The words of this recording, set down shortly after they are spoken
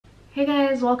Hey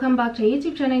guys, welcome back to our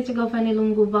YouTube channel. It's your girl Fanny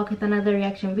back with another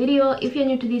reaction video. If you're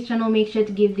new to this channel, make sure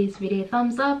to give this video a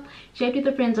thumbs up, share it with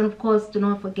your friends, and of course do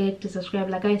not forget to subscribe.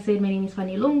 Like I said, my name is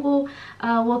Fanny Lungu.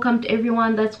 Welcome to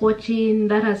everyone that's watching,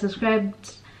 that has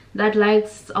subscribed, that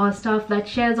likes our stuff, that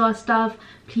shares our stuff.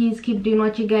 Please keep doing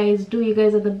what you guys do. You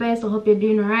guys are the best. I hope you're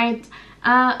doing alright.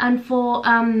 And for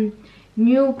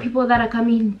new people that are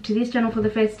coming to this channel for the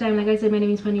first time, like I said, my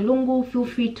name is Fanny Lungu. Feel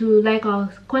free to like our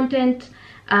content,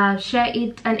 share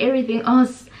it, and everything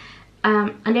else,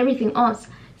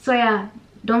 so yeah,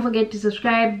 don't forget to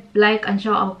subscribe, like, and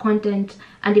share our content.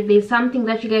 And if there's something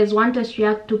that you guys want us to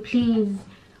react to, please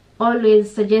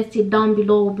always suggest it down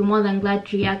below. We'll be more than glad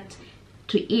to react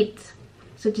to it.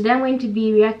 So today I'm going to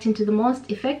be reacting to the most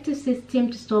effective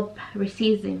system to stop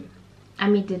racism.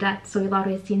 Ahmed Deedat. So without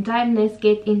wasting time, let's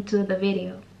get into the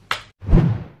video.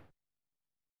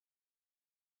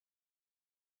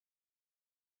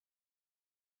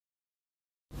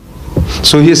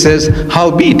 So he says,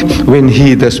 howbeit, when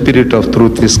he, the Spirit of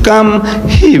truth, is come,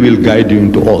 he will guide you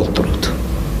into all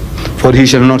truth. For he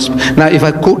shall not... Now, if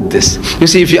I quote this, you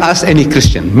see, if you ask any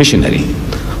Christian missionary,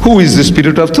 who is the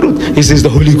Spirit of truth? He says, the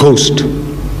Holy Ghost.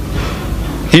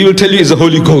 He will tell you it's the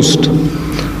Holy Ghost.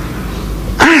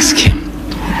 Ask him,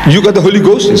 you got the Holy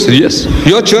Ghost? He said, yes.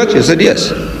 Your church? He said,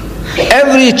 yes.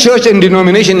 Every church and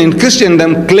denomination in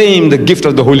Christendom claim the gift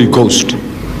of the Holy Ghost.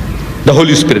 The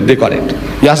Holy Spirit, they call it.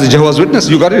 You ask the Jehovah's Witness,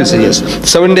 you got it? He said, yes.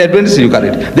 Seventh-day Adventist, you got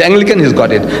it. The Anglican, he's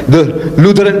got it. The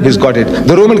Lutheran, he's got it.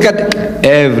 The Roman Catholic,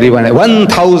 everyone.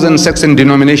 1,000 sects and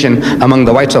denomination among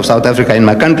the whites of South Africa in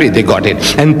my country, they got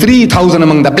it. And 3,000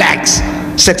 among the blacks,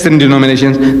 sects and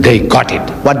denominations, they got it.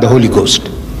 What? The Holy Ghost.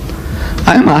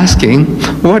 I'm asking,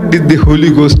 what did the Holy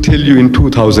Ghost tell you in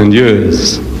 2,000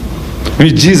 years?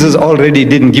 Which Jesus already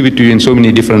didn't give it to you in so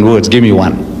many different words. Give me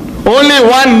one. Only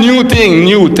one new thing,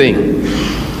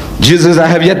 Jesus, I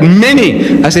have yet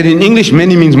many. I said in English,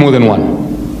 many means more than one.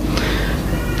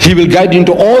 He will guide you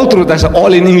into all truth. I said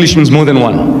all in English means more than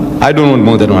one. I don't want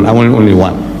more than one, I want only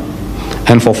one.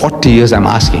 And for 40 years I'm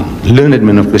asking, learned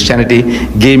men of Christianity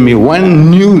gave me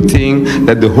one new thing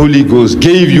that the Holy Ghost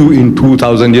gave you in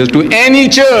 2,000 years to any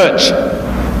church.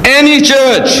 Any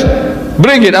church.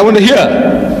 Bring it, I want to hear.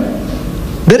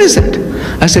 There isn't.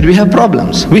 I said, we have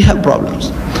problems. We have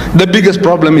problems. The biggest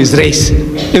problem is race.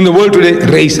 In the world today,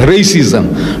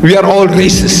 racism. We are all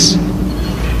racists.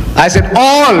 I said,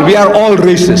 we are all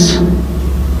racists.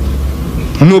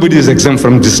 Nobody is exempt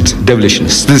from this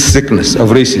devilishness, this sickness of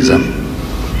racism.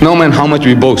 No matter how much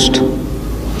we boast.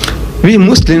 We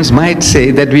Muslims might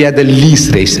say that we are the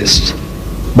least racist.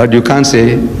 But you can't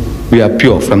say we are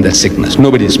pure from that sickness.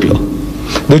 Nobody is pure.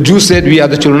 The Jews said we are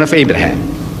the children of Abraham.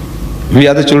 We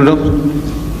are the children of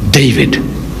David.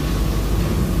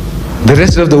 The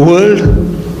rest of the world,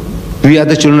 we are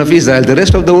the children of Israel. The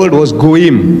rest of the world was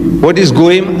Goyim. What is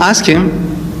Goyim? Ask him.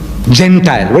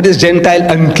 Gentile. What is Gentile?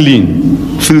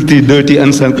 Unclean, filthy, dirty,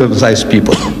 uncircumcised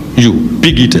people. You,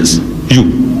 pig eaters.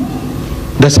 You.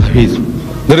 That's how he is.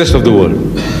 The rest of the world.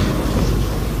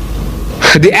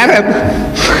 The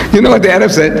Arab, you know what the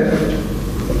Arab said?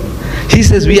 He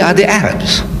says we are the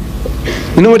Arabs.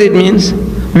 You know what it means?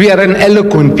 We are an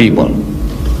eloquent people.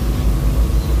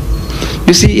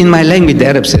 You see, in my language, the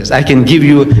Arab says, I can give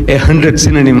you 100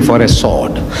 synonyms for a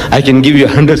sword. I can give you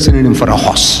 100 synonyms for a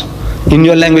horse. In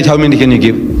your language, how many can you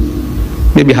give?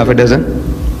 Maybe half a dozen.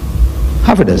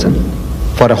 Half a dozen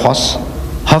for a horse.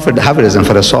 Half a dozen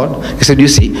for a sword. He said, you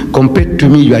see, compared to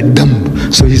me, you are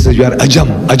dumb. So he says, you are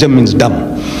ajam. Ajam means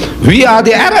dumb. We are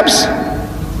the Arabs,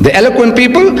 the eloquent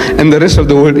people, and the rest of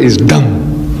the world is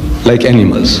dumb, like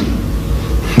animals.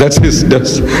 That's his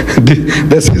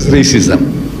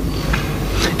racism.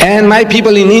 And my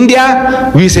people in India,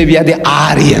 we say we are the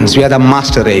Aryans, we are the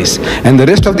master race. And the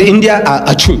rest of the India are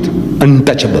Achut,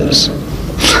 untouchables.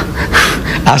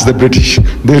 Ask the British,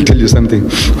 they'll tell you something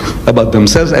about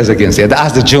themselves as against the other.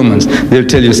 Ask the Germans, they'll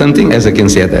tell you something as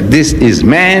against the other. This is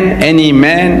man, any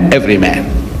man, every man.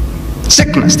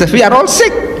 Sickness, that we are all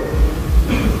sick.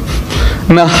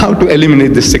 Now how to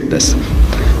eliminate this sickness?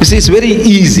 You see, it's very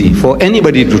easy for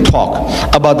anybody to talk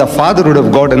about the fatherhood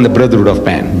of God and the brotherhood of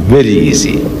man. Very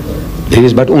easy. There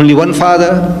is but only one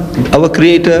Father, our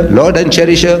Creator, Lord and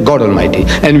Cherisher, God Almighty.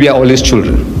 And we are all His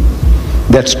children.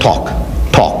 That's talk.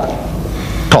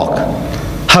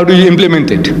 How do you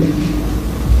implement it?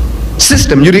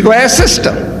 System. You require a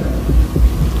system.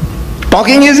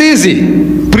 Talking is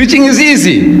easy. Preaching is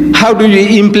easy. How do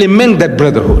you implement that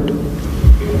brotherhood?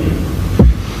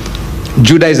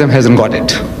 Judaism hasn't got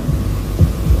it.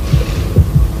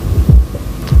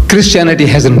 Christianity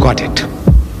hasn't got it.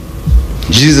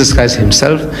 Jesus Christ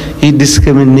himself, he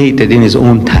discriminated in his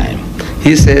own time.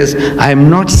 He says, I am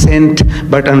not sent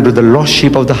but unto the lost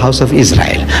sheep of the house of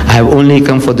Israel. I have only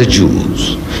come for the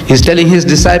Jews. He's telling his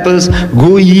disciples,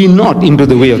 go ye not into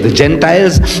the way of the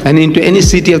Gentiles, and into any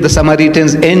city of the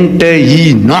Samaritans enter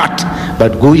ye not,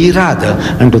 but go ye rather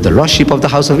unto the lost sheep of the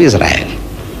house of Israel.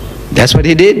 That's what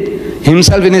he did.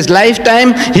 Himself in his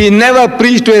lifetime, he never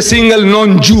preached to a single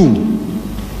non-Jew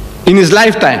in his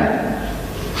lifetime.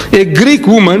 A Greek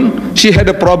woman, she had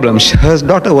a problem. Her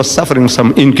daughter was suffering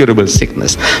some incurable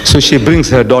sickness. So she brings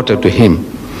her daughter to him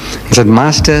and said,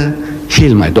 Master,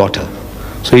 heal my daughter.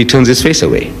 So he turns his face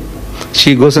away.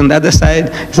 She goes on the other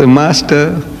side. He said,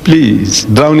 Master, please.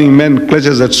 Drowning men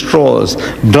clutches at straws.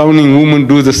 Drowning women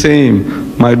do the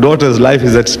same. My daughter's life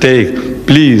is at stake.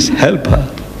 Please help her.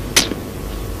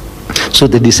 So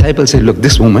the disciples said, look,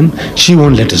 this woman, she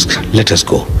won't let us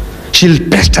go. She'll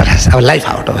pester us, our life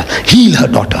out of her. Heal her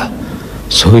daughter.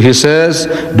 So he says,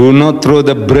 do not throw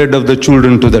the bread of the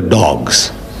children to the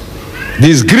dogs.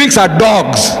 These Greeks are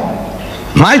dogs.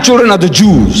 My children are the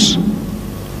Jews.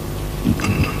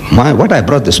 What I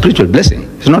brought, the spiritual blessing.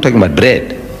 He's not talking about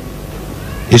bread.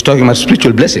 He's talking about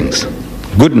spiritual blessings.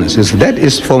 Goodness, that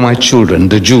is for my children,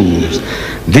 the Jews.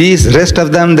 These rest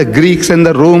of them, the Greeks and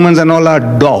the Romans and all, are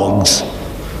dogs.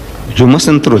 You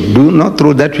mustn't throw. Do not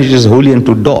throw that which is holy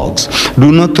unto dogs.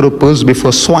 Do not throw pearls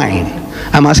before swine.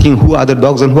 I'm asking, who are the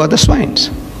dogs and who are the swines?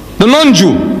 The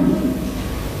non-Jew.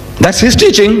 That's his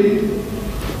teaching.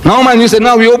 Now, man, you say,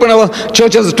 now we open our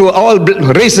churches to all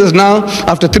races now.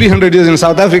 After 300 years in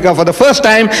South Africa, for the first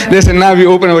time, they say, now we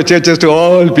open our churches to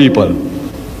all people.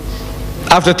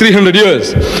 After 300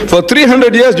 years. For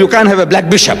 300 years, you can't have a black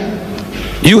bishop.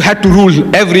 You had to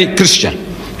rule every Christian.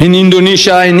 In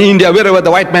Indonesia, in India, wherever the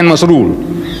white man must rule.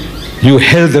 You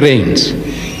held the reins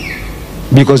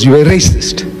because you were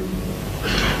racist.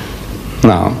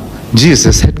 Now,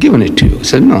 Jesus had given it to you. He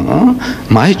said, no,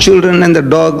 my children and the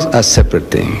dogs are separate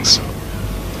things.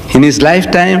 In his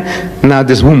lifetime, now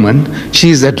this woman, she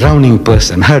is a drowning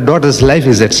person. Her daughter's life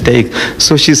is at stake.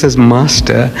 So she says,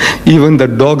 Master, even the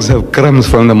dogs have crumbs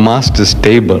from the master's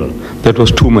table. That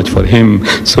was too much for him.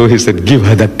 So he said, give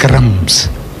her the crumbs.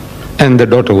 And the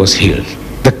daughter was healed.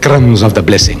 The crumbs of the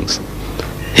blessings.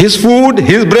 His food,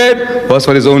 his bread was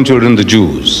for his own children, the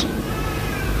Jews.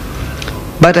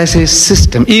 But I say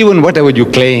system, even whatever you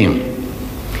claim,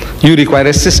 you require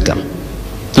a system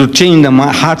to change the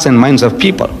hearts and minds of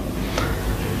people.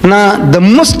 Now, the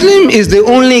Muslim is the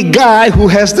only guy who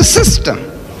has the system.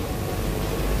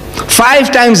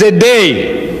 5 times a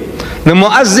day, the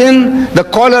muazzin, the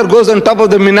caller, goes on top of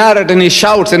the minaret and he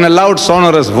shouts in a loud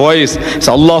sonorous voice,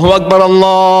 say, Allahu Akbar,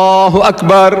 Allahu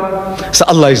Akbar. So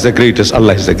Allah is the greatest,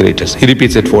 Allah is the greatest. He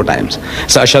repeats it 4 times.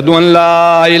 So Ashhadu an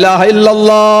la ilaha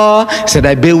illallah. He said,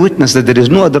 I bear witness that there is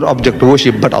no other object to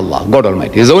worship but Allah, God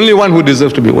Almighty. He is the only one who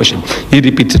deserves to be worshipped. He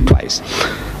repeats it twice.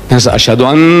 He said, Ashhadu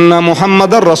anna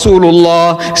Muhammadan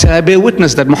Rasulullah. He said, I bear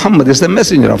witness that Muhammad is the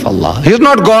messenger of Allah. He is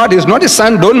not God, he is not his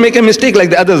son. Don't make a mistake like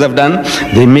the others have done.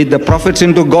 They made the prophets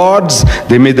into gods,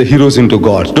 they made the heroes into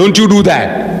gods. Don't you do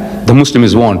that. The Muslim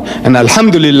is warned. And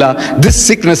Alhamdulillah, this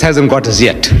sickness hasn't got us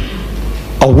yet.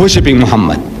 Of worshipping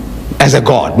Muhammad as a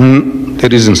God.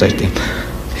 There isn't such thing.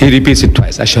 He repeats it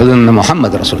twice. Ashhadu anna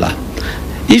Muhammadan Rasulullah.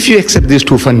 If you accept these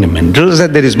 2 fundamentals,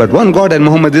 that there is but one God and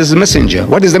Muhammad is the messenger.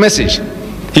 What is the message?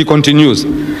 He continues,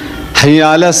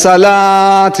 Hayya ala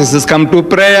salat, this has come to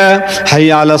prayer.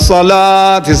 Hayya ala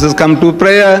salat, this has come to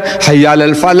prayer. Hayya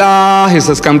ala falah, this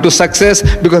has come to success.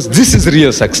 Because this is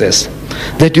real success.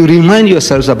 That you remind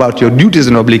yourselves about your duties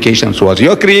and obligations towards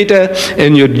your Creator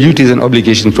and your duties and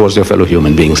obligations towards your fellow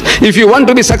human beings. If you want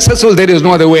to be successful, there is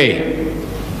no other way.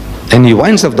 And he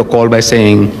winds up the call by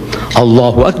saying,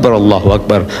 Allahu Akbar, Allahu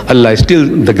Akbar. Allah is still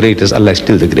the greatest, Allah is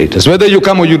still the greatest. Whether you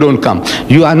come or you don't come,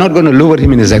 you are not going to lower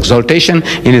him in his exaltation,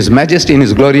 in his majesty, in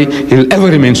his glory. He'll ever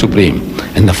remain supreme.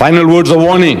 And the final words of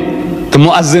warning, the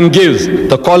muazzin gives,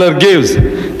 the caller gives,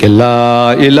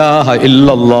 La ilaha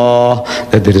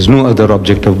illallah, that there is no other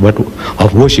object of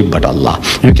worship but Allah.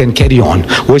 You can carry on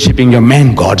worshipping your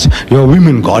man gods, your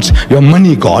women gods, your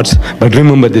money gods, but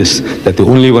remember this, that the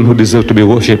only one who deserves to be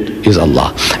worshipped is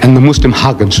Allah. And the Muslim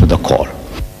hearkens to the call.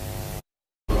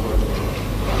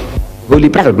 Holy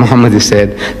Prophet Muhammad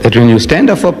said that when you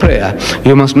stand up for prayer,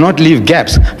 you must not leave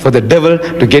gaps for the devil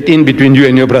to get in between you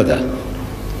and your brother.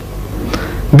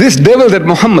 This devil that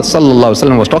Muhammad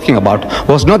was talking about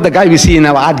was not the guy we see in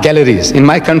our art galleries. In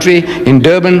my country, in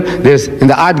Durban, in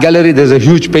the art gallery, there's a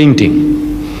huge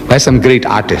painting by some great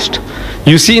artist.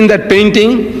 You see in that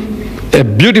painting a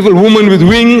beautiful woman with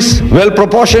wings, well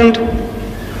proportioned,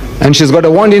 and she's got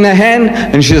a wand in her hand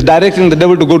and she's directing the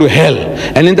devil to go to hell.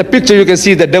 And in the picture you can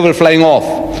see the devil flying off,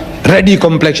 Reddy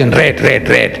complexion, red,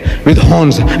 with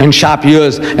horns and sharp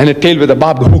ears and a tail with a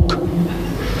barbed hook.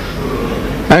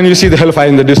 And you see the hellfire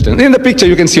in the distance. In the picture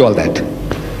you can see all that.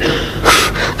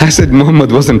 I said,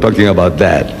 Muhammad wasn't talking about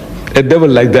that. A devil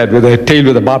like that with a tail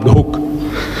with a barbed hook.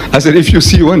 I said, if you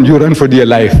see one, you run for dear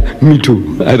life. Me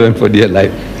too, I run for dear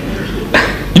life.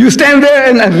 You stand there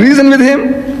and reason with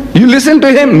him? You listen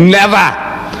to him?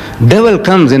 Never. Devil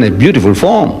comes in a beautiful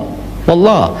form.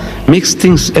 Allah makes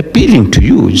things appealing to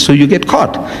you, so you get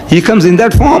caught. He comes in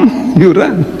that form, you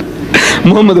run.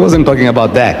 Muhammad wasn't talking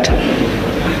about that.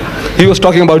 He was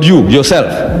talking about you,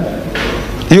 yourself.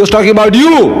 He was talking about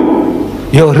you,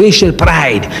 your racial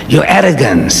pride, your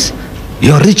arrogance,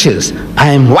 your riches. I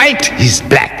am white, he's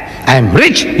black. I am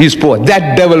rich, he's poor.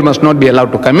 That devil must not be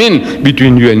allowed to come in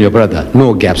between you and your brother.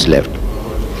 No gaps left.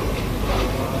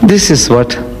 This is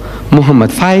what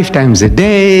Muhammad, 5 times a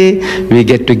day, we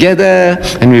get together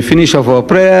and we finish off our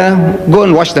prayer. Go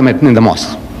and watch them in the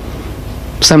mosque.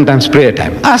 Sometimes prayer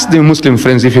time. Ask the Muslim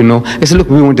friends if you know. They say, look,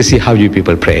 we want to see how you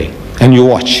people pray. And you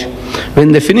watch.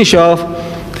 When they finish off,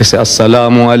 they say,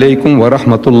 Assalamu alaikum wa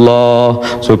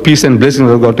rahmatullah. So peace and blessings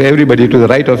will go to everybody to the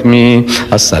right of me.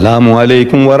 Assalamu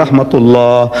alaikum wa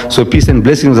rahmatullah. So peace and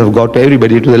blessings have got to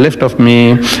everybody to the left of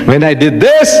me. When I did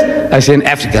this, I see an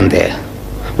African there.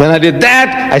 When I did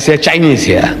that, I see a Chinese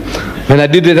here. When I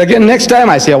did it again, next time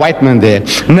I see a white man there.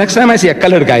 Next time I see a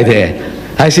colored guy there.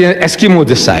 I see an Eskimo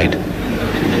this side.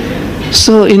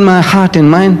 So in my heart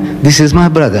and mind, this is my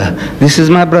brother, this is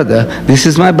my brother, this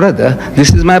is my brother,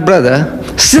 this is my brother.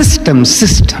 System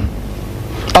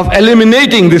of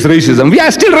eliminating this racism. We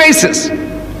are still racist.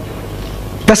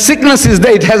 The sickness is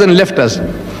there, it hasn't left us.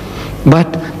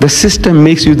 But the system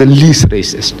makes you the least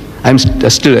racist. I'm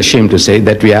still ashamed to say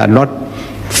that we are not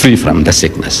free from the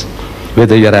sickness.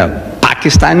 Whether you're a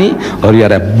Pakistani, or you're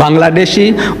a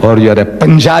Bangladeshi, or you're a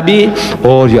Punjabi,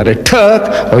 or you're a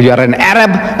Turk, or you're an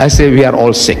Arab, I say we are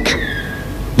all sick.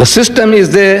 The system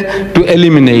is there to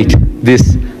eliminate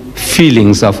these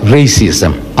feelings of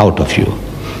racism out of you.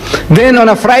 Then on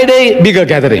a Friday, bigger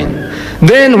gathering.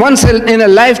 Then once in a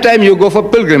lifetime you go for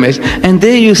pilgrimage, and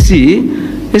there you see,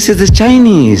 this is the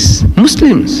Chinese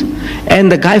Muslims,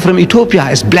 and the guy from Ethiopia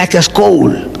is black as coal,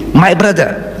 my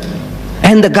brother.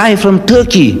 And the guy from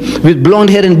Turkey with blonde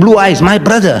hair and blue eyes, my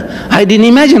brother. I didn't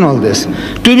imagine all this.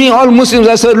 To me, all Muslims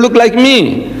I said look like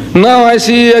me. Now I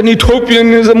see an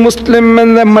Ethiopian is a Muslim,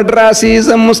 and the Madrasi is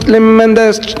a Muslim, and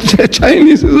the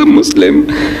Chinese is a Muslim.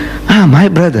 My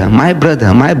brother, my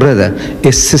brother, my brother.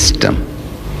 A system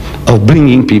of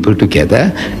bringing people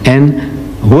together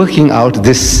and working out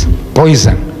this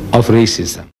poison of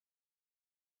racism.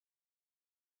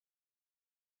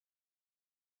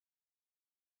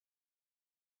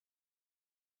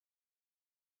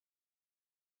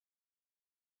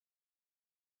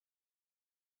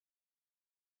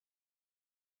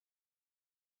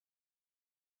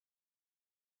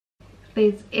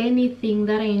 There's anything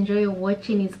that I enjoy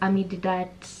watching is Ahmed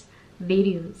Deedat's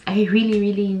videos. I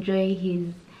really enjoy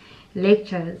his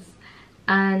lectures.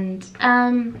 And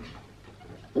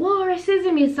well,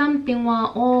 racism is something we're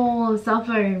all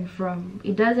suffering from.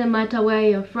 It doesn't matter where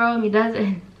you're from, it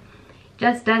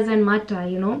just doesn't matter,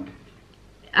 you know.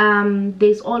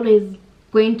 There's always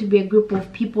going to be a group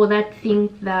of people that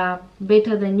think they're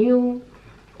better than you,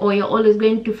 or you're always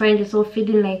going to find yourself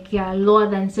feeling like you're lower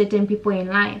than certain people in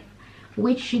life,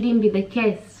 which shouldn't be the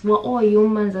case. We're all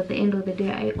humans at the end of the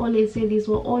day. I always say this,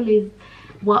 we're all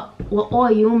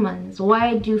humans.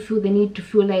 Why do you feel the need to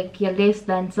feel like you're less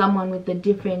than someone with a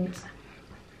different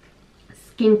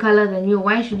skin color than you?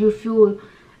 Why should you feel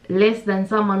less than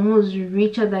someone who's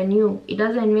richer than you? It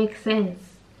doesn't make sense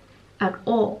at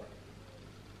all.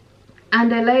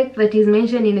 And I like that he's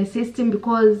mentioned in a system,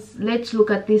 because let's look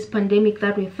at this pandemic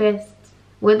that we faced.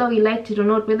 Whether we liked it or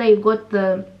not, whether you got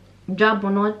the job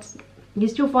or not, you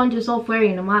still found yourself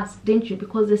wearing a mask, didn't you?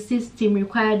 Because the system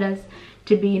required us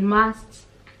to be in masks,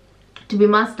 to be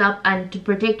masked up, and to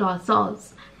protect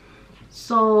ourselves.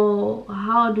 So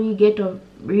how do you get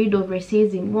rid of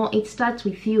racism? Well, it starts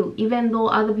with you. Even though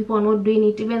other people are not doing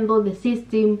it, even though the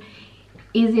system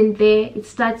isn't there, it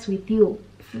starts with you.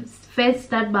 First,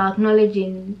 start by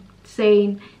acknowledging,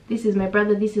 saying, this is my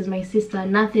brother, this is my sister,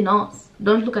 nothing else.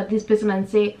 Don't look at this person and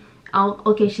say, oh,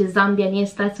 okay, she's Zambian,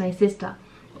 yes, that's my sister.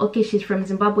 Okay, she's from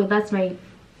Zimbabwe, that's my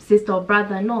sister or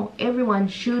brother. No, everyone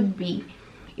should be.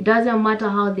 It doesn't matter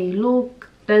how they look,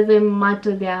 doesn't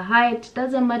matter their height,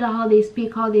 doesn't matter how they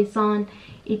speak, how they sound.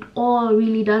 It all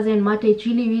really doesn't matter. It's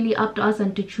really up to us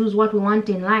and to choose what we want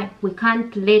in life. We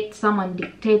can't let someone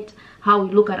dictate how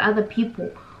we look at other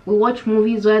people. We watch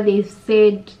movies where they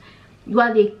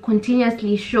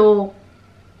continuously show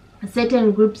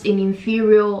certain groups in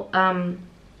inferior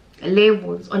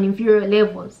levels, on inferior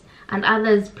levels, and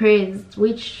others praised,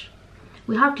 which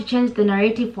we have to change the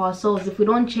narrative for ourselves. If we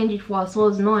don't change it for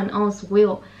ourselves, no one else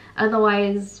will.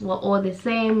 Otherwise, we're all the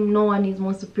same. No one is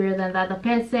more superior than the other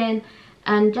person.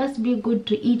 And just be good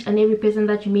to each and every person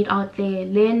that you meet out there.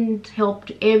 Lend help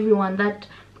to everyone that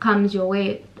comes your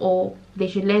way, or they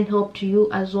should lend help to you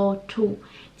as well too.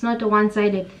 It's not a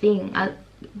one-sided thing. It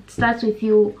starts with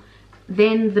you,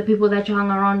 then the people that you hang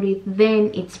around with,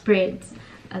 then it spreads.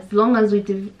 As long as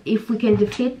if we can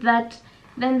defeat that,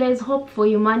 then there's hope for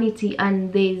humanity,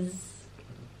 and there's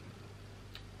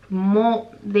more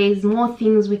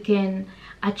things we can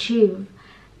achieve.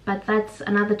 But that's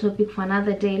another topic for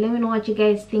another day. Let me know what you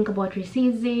guys think about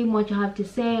racism, what you have to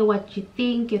say, what you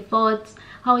think, your thoughts,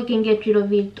 how we can get rid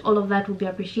of it. All of that would be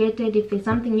appreciated. If there's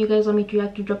something you guys want me to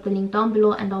react to, drop the link down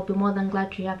below and I'll be more than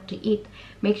glad to react to it.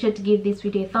 Make sure to give this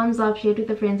video a thumbs up, share it with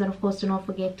your friends, and of course do not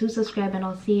forget to subscribe, and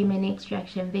I'll see you in my next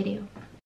reaction video.